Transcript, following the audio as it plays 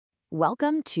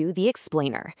Welcome to The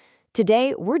Explainer.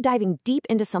 Today, we're diving deep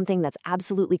into something that's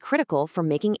absolutely critical for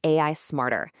making AI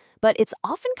smarter, but it's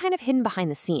often kind of hidden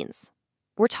behind the scenes.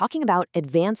 We're talking about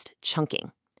advanced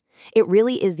chunking. It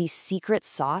really is the secret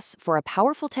sauce for a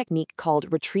powerful technique called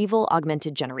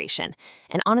Retrieval-Augmented Generation,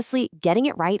 and honestly, getting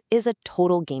it right is a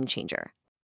total game changer.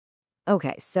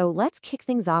 Okay, so let's kick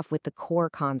things off with the core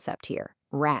concept here,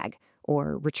 RAG,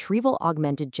 or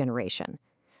Retrieval-Augmented Generation.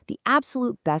 The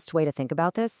absolute best way to think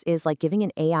about this is like giving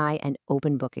an AI an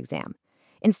open book exam.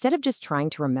 Instead of just trying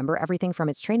to remember everything from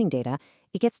its training data,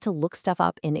 it gets to look stuff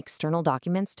up in external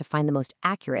documents to find the most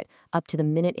accurate,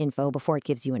 up-to-the-minute info before it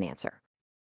gives you an answer.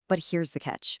 But here's the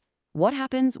catch. What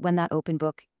happens when that open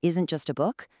book isn't just a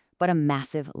book, but a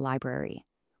massive library?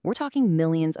 We're talking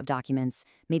millions of documents,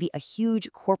 maybe a huge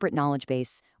corporate knowledge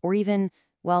base, or even,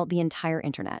 well, the entire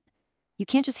internet. You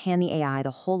can't just hand the AI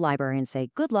the whole library and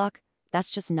say, good luck. That's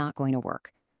just not going to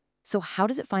work. So how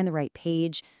does it find the right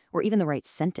page or even the right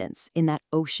sentence in that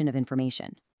ocean of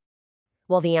information?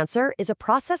 Well, the answer is a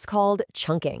process called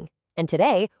chunking. And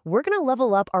today, we're going to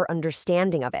level up our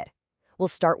understanding of it. We'll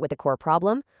start with the core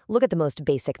problem, look at the most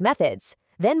basic methods,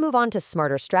 then move on to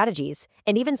smarter strategies,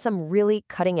 and even some really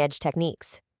cutting-edge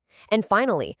techniques. And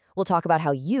finally, we'll talk about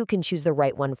how you can choose the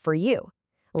right one for you.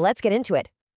 Let's get into it.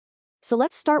 So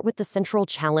let's start with the central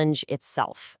challenge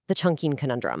itself, the chunking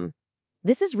conundrum.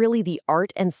 This is really the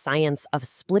art and science of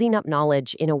splitting up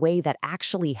knowledge in a way that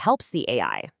actually helps the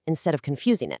AI, instead of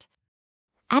confusing it.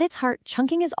 At its heart,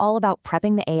 chunking is all about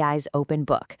prepping the AI's open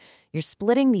book. You're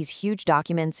splitting these huge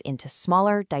documents into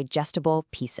smaller, digestible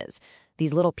pieces.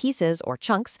 These little pieces, or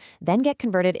chunks, then get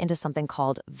converted into something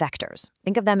called vectors.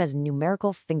 Think of them as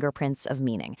numerical fingerprints of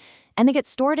meaning. And they get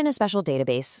stored in a special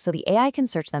database so the AI can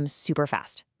search them super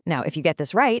fast. Now, if you get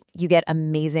this right, you get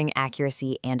amazing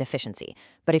accuracy and efficiency.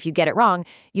 But if you get it wrong,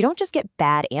 you don't just get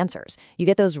bad answers. You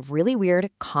get those really weird,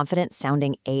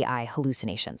 confident-sounding AI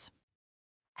hallucinations.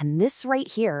 And this right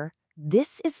here,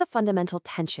 this is the fundamental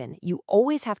tension you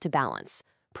always have to balance: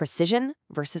 precision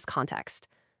versus context.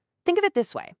 Think of it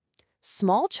this way.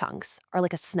 Small chunks are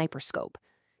like a sniper scope.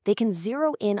 They can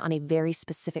zero in on a very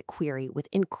specific query with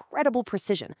incredible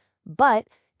precision, but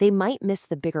they might miss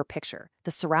the bigger picture,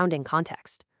 the surrounding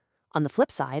context. On the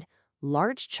flip side,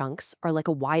 large chunks are like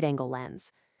a wide-angle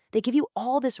lens. They give you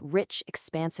all this rich,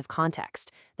 expansive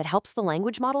context that helps the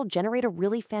language model generate a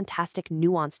really fantastic,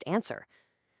 nuanced answer.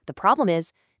 The problem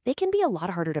is, they can be a lot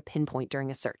harder to pinpoint during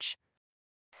a search.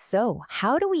 So,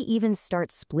 how do we even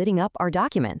start splitting up our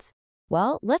documents?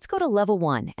 Well, let's go to level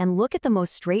 1 and look at the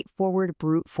most straightforward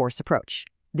brute force approach.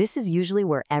 This is usually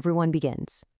where everyone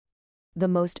begins. The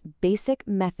most basic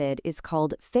method is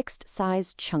called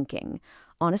fixed-size chunking.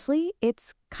 Honestly,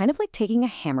 it's kind of like taking a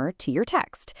hammer to your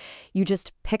text. You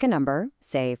just pick a number,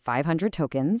 say 500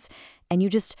 tokens, and you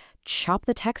just chop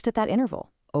the text at that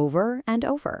interval, over and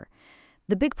over.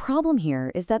 The big problem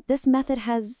here is that this method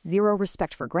has zero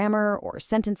respect for grammar or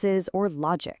sentences or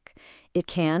logic. It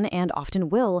can, and often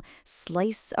will,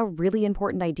 slice a really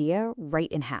important idea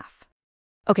right in half.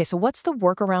 Okay, so what's the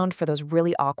workaround for those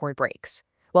really awkward breaks?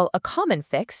 Well, a common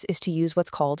fix is to use what's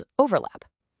called overlap.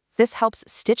 This helps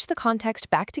stitch the context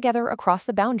back together across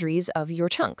the boundaries of your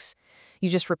chunks. You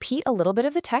just repeat a little bit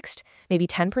of the text, maybe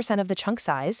 10% of the chunk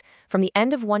size, from the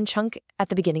end of one chunk at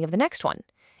the beginning of the next one.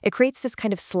 It creates this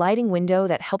kind of sliding window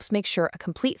that helps make sure a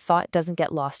complete thought doesn't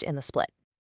get lost in the split.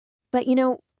 But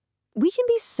we can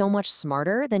be so much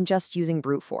smarter than just using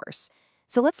brute force.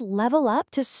 So let's level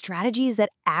up to strategies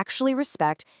that actually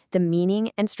respect the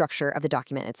meaning and structure of the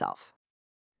document itself.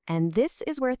 And this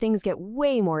is where things get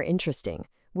way more interesting.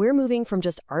 We're moving from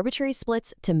just arbitrary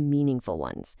splits to meaningful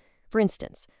ones. For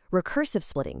instance, recursive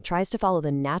splitting tries to follow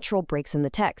the natural breaks in the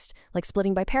text, like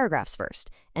splitting by paragraphs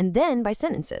first, and then by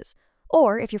sentences.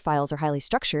 Or, if your files are highly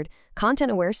structured,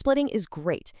 content-aware splitting is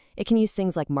great. It can use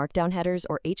things like markdown headers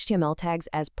or HTML tags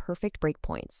as perfect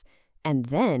breakpoints. And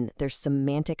then there's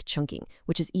semantic chunking,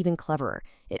 which is even cleverer.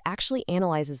 It actually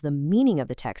analyzes the meaning of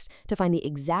the text to find the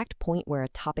exact point where a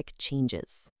topic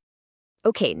changes.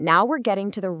 Okay, now we're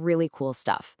getting to the really cool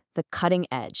stuff, the cutting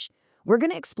edge. We're going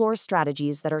to explore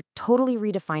strategies that are totally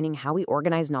redefining how we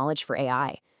organize knowledge for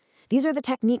AI. These are the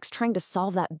techniques trying to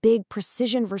solve that big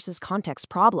precision versus context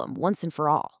problem once and for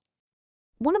all.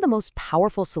 One of the most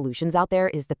powerful solutions out there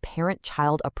is the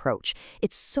parent-child approach.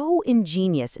 It's so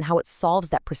ingenious in how it solves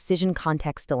that precision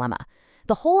context dilemma.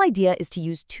 The whole idea is to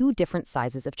use two different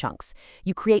sizes of chunks.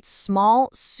 You create small,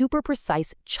 super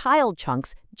precise child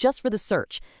chunks just for the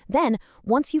search. Then,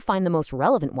 once you find the most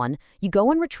relevant one, you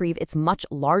go and retrieve its much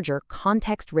larger,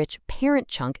 context-rich parent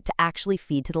chunk to actually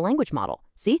feed to the language model.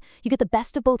 See? You get the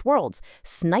best of both worlds,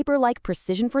 sniper-like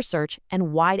precision for search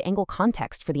and wide-angle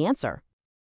context for the answer.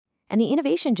 And the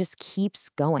innovation just keeps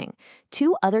going.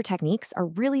 Two other techniques are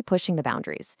really pushing the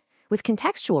boundaries. With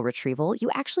contextual retrieval, you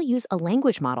actually use a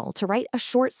language model to write a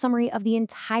short summary of the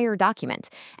entire document,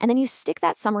 and then you stick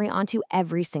that summary onto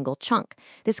every single chunk.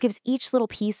 This gives each little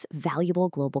piece valuable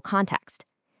global context.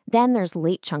 Then there's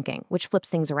late chunking, which flips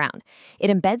things around.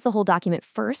 It embeds the whole document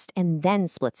first and then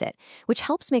splits it, which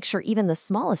helps make sure even the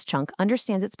smallest chunk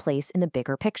understands its place in the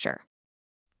bigger picture.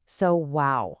 So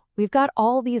wow, we've got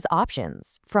all these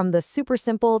options, from the super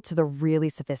simple to the really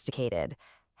sophisticated.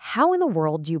 How in the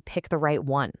world do you pick the right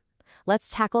one?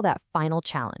 Let's tackle that final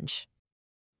challenge.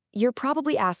 You're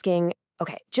probably asking,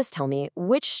 okay, just tell me,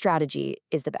 which strategy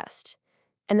is the best?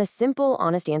 And the simple,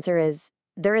 honest answer is,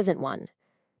 there isn't one.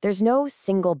 There's no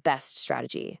single best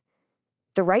strategy.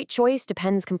 The right choice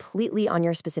depends completely on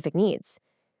your specific needs.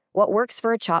 What works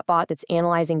for a chatbot that's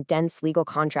analyzing dense legal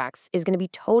contracts is going to be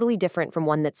totally different from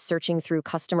one that's searching through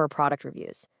customer product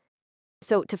reviews.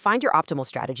 So to find your optimal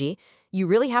strategy, you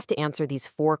really have to answer these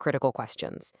 4 critical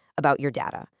questions about your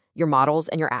data, your models,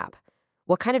 and your app.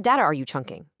 What kind of data are you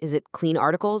chunking? Is it clean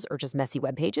articles or just messy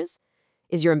web pages?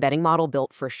 Is your embedding model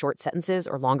built for short sentences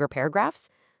or longer paragraphs?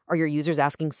 Are your users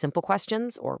asking simple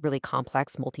questions or really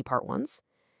complex multi-part ones?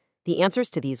 The answers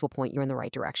to these will point you in the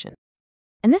right direction.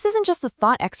 And this isn't just a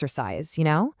thought exercise, you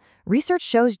know? Research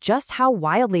shows just how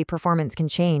wildly performance can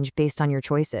change based on your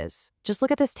choices. Just look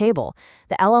at this table.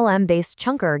 The LLM-based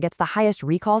chunker gets the highest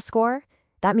recall score.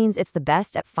 That means it's the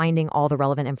best at finding all the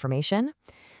relevant information.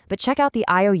 But check out the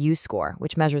IOU score,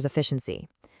 which measures efficiency.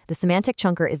 The semantic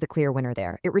chunker is the clear winner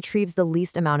there. It retrieves the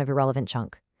least amount of irrelevant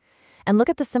chunk. And look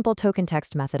at the simple token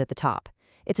text method at the top.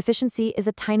 Its efficiency is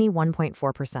a tiny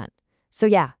 1.4%. So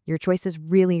yeah, your choices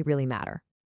really, really matter.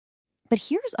 But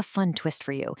here's a fun twist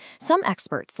for you. Some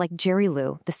experts, like Jerry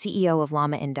Liu, the CEO of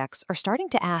Llama Index, are starting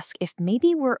to ask if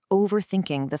maybe we're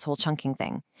overthinking this whole chunking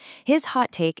thing. His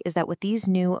hot take is that with these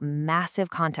new massive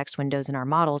context windows in our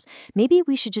models, maybe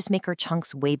we should just make our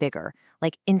chunks way bigger,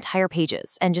 like entire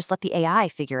pages, and just let the AI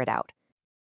figure it out.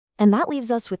 And that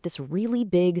leaves us with this really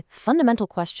big, fundamental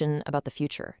question about the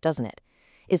future, doesn't it?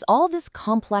 Is all this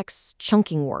complex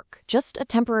chunking work just a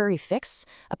temporary fix,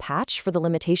 a patch for the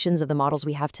limitations of the models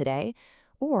we have today?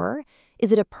 Or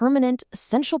is it a permanent,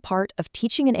 essential part of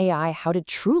teaching an AI how to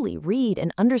truly read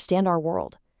and understand our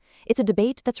world? It's a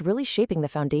debate that's really shaping the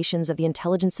foundations of the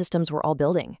intelligent systems we're all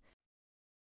building.